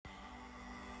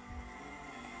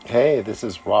Hey, this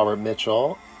is Robert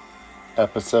Mitchell,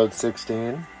 episode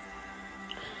 16.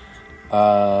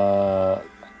 High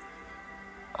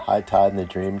Tide in the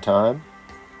Dream Time.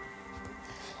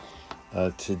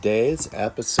 Today's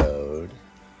episode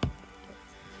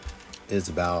is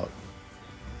about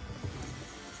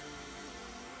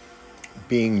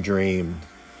being dreamed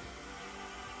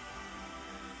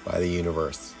by the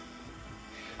universe,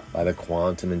 by the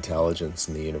quantum intelligence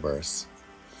in the universe.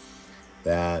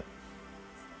 That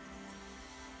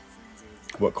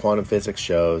what quantum physics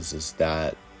shows is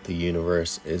that the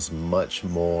universe is much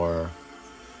more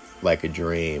like a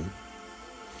dream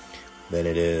than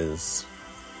it is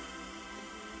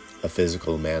a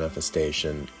physical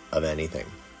manifestation of anything.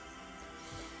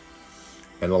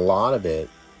 And a lot of it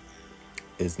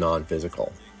is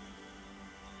non-physical.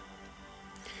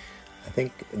 I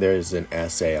think there's an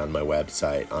essay on my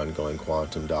website,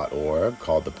 ongoingquantum.org,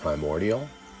 called The Primordial.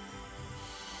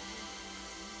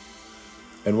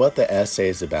 And what the essay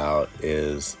is about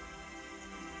is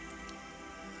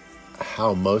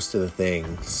how most of the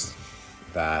things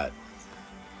that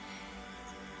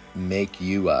make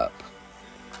you up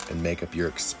and make up your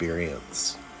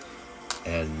experience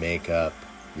and make up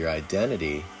your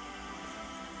identity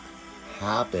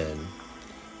happen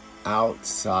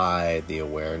outside the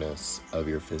awareness of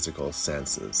your physical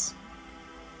senses.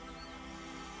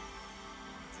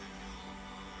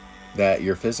 That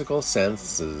your physical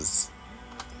senses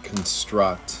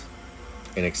construct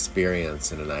an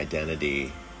experience and an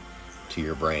identity to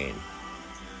your brain.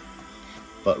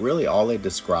 But really all they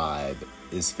describe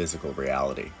is physical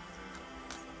reality.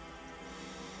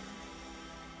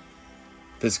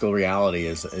 Physical reality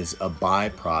is a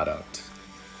byproduct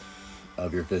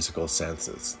of your physical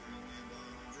senses.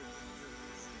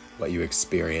 What you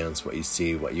experience, what you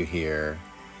see, what you hear,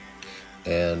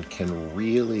 and can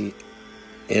really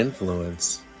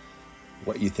influence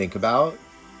what you think about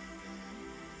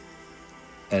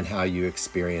and how you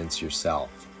experience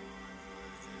yourself.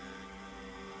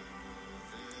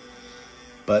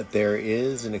 But there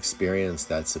is an experience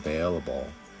that's available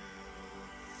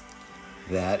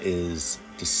that is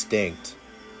distinct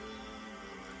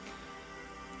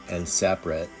and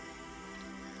separate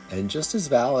and just as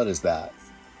valid as that.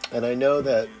 And I know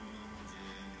that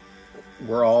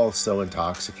we're all so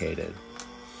intoxicated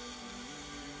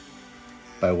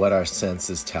by what our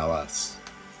senses tell us.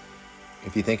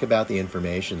 If you think about the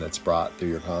information that's brought through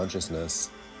your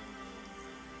consciousness,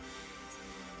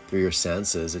 through your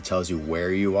senses, it tells you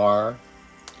where you are,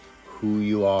 who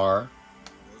you are,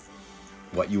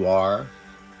 what you are,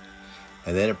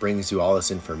 and then it brings you all this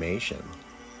information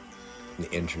from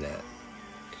the internet,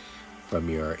 from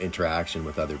your interaction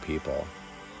with other people,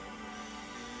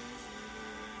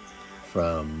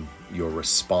 from your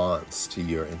response to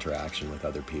your interaction with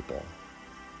other people.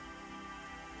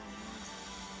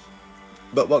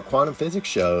 But what quantum physics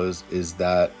shows is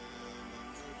that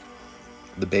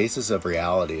the basis of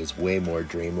reality is way more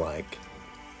dreamlike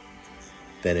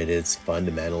than it is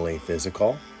fundamentally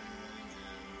physical.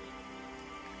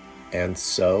 And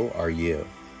so are you.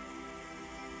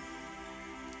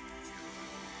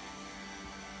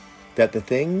 That the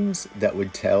things that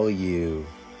would tell you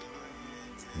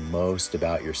most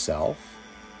about yourself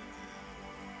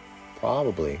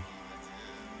probably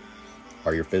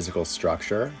are your physical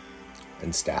structure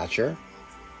and stature,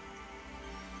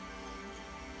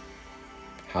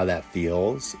 how that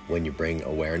feels when you bring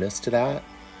awareness to that,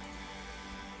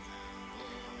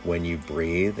 when you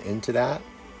breathe into that,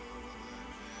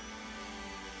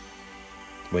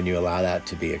 when you allow that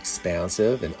to be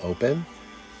expansive and open,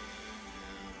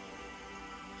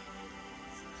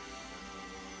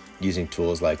 using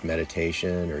tools like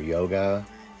meditation or yoga,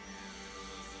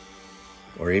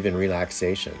 or even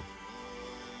relaxation.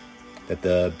 That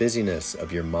the busyness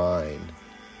of your mind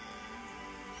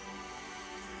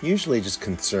usually just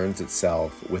concerns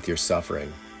itself with your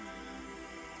suffering,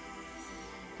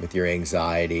 with your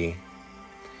anxiety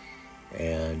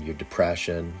and your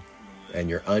depression and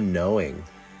your unknowing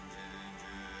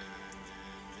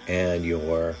and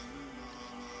your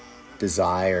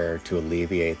desire to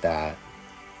alleviate that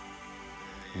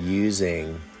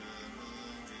using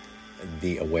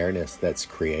the awareness that's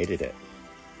created it,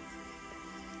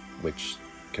 which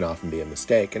can often be a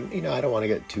mistake. And, I don't want to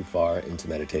get too far into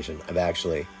meditation. I've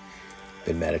actually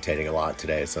been meditating a lot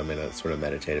today, so I'm in a sort of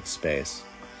meditative space.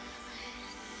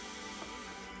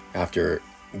 After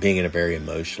being in a very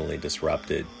emotionally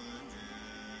disrupted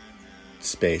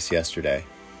space yesterday.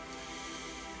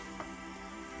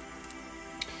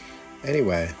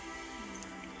 Anyway,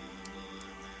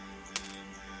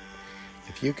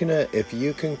 if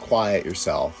you can quiet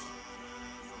yourself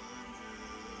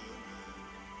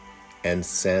and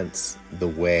sense the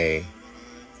way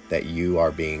that you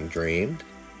are being dreamed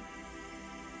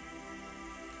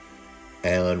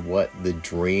and what the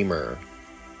dreamer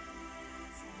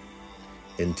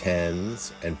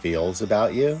intends and feels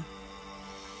about you,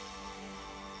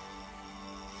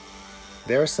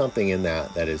 there's something in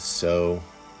that is so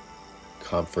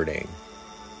comforting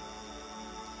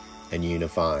and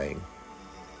unifying.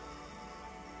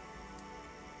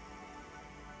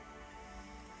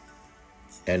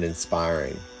 And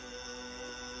inspiring.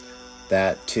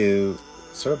 That to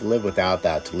sort of live without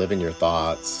that, to live in your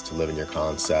thoughts, to live in your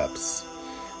concepts,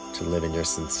 to live in your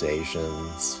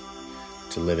sensations,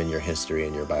 to live in your history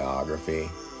and your biography,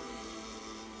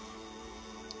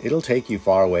 it'll take you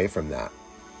far away from that.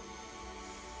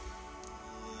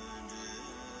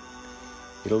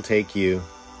 It'll take you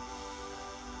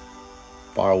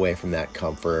far away from that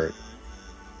comfort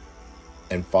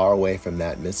and far away from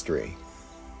that mystery.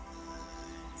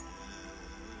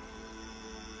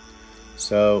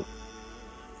 So,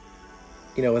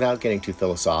 without getting too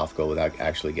philosophical, without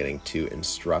actually getting too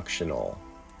instructional,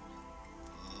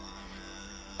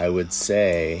 I would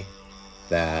say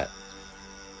that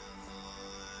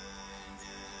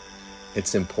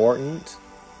it's important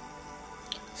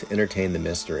to entertain the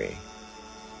mystery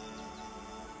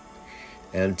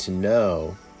and to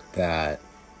know that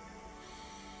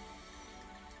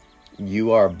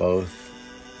you are both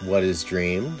what is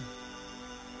dreamed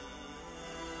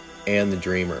and the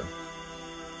dreamer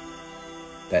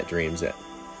that dreams it.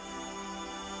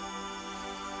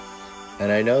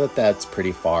 And I know that that's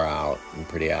pretty far out and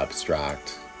pretty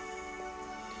abstract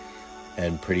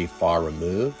and pretty far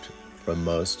removed from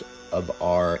most of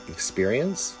our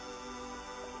experience,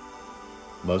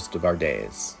 most of our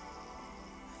days.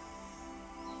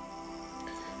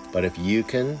 But if you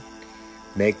can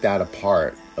make that a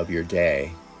part of your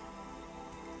day,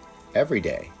 every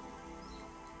day,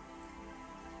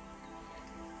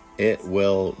 it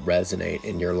will resonate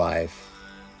in your life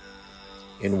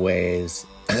in ways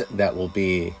that will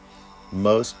be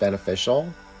most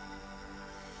beneficial,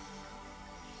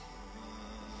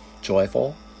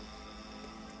 joyful,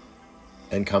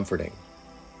 and comforting.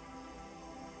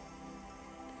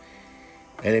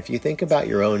 And if you think about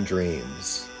your own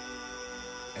dreams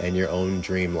and your own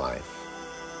dream life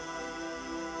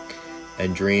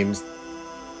and dreams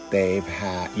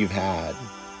you've had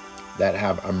that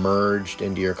have emerged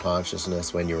into your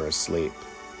consciousness when you were asleep,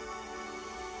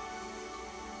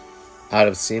 out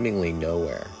of seemingly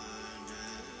nowhere.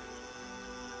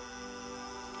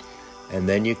 And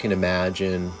then you can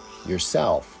imagine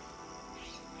yourself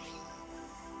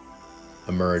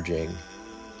emerging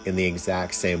in the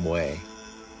exact same way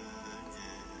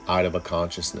out of a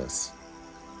consciousness,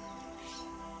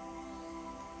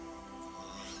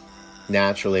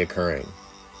 naturally occurring.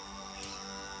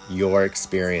 Your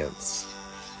experience,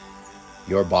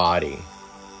 your body,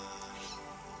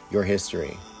 your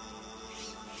history,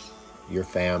 your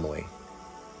family.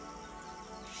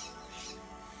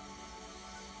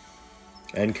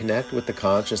 And connect with the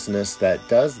consciousness that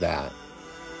does that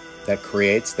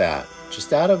creates that,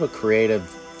 just out of a creative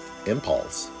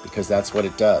impulse, because that's what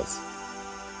it does.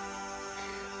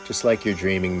 Just like your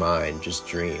dreaming mind just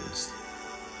dreams,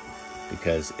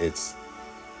 because it's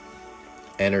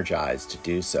energized to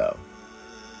do so.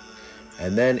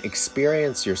 And then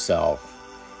experience yourself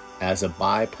as a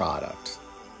byproduct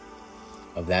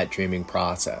of that dreaming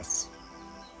process.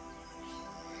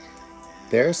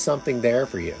 There's something there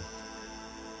for you.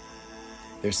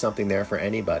 There's something there for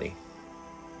anybody.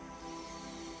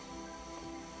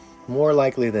 More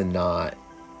likely than not,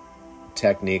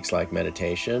 techniques like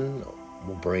meditation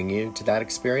will bring you to that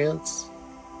experience.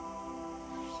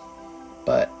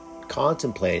 But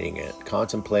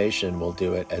contemplation will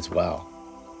do it as well.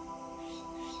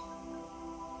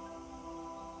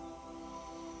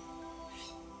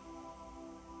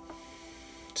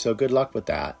 So good luck with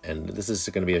that. And this is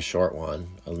going to be a short one,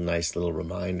 a nice little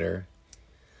reminder,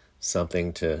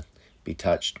 something to be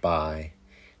touched by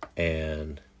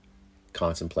and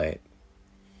contemplate,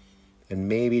 and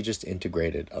maybe just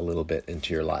integrate it a little bit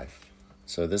into your life.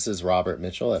 So this is Robert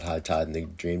Mitchell at High Tide in the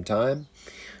Dreamtime.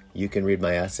 You can read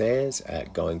my essays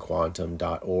at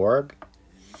goingquantum.org.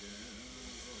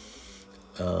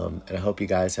 And I hope you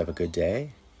guys have a good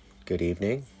day, good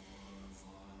evening,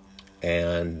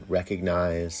 and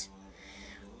recognize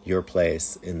your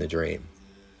place in the dream.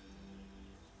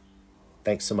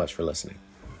 Thanks so much for listening.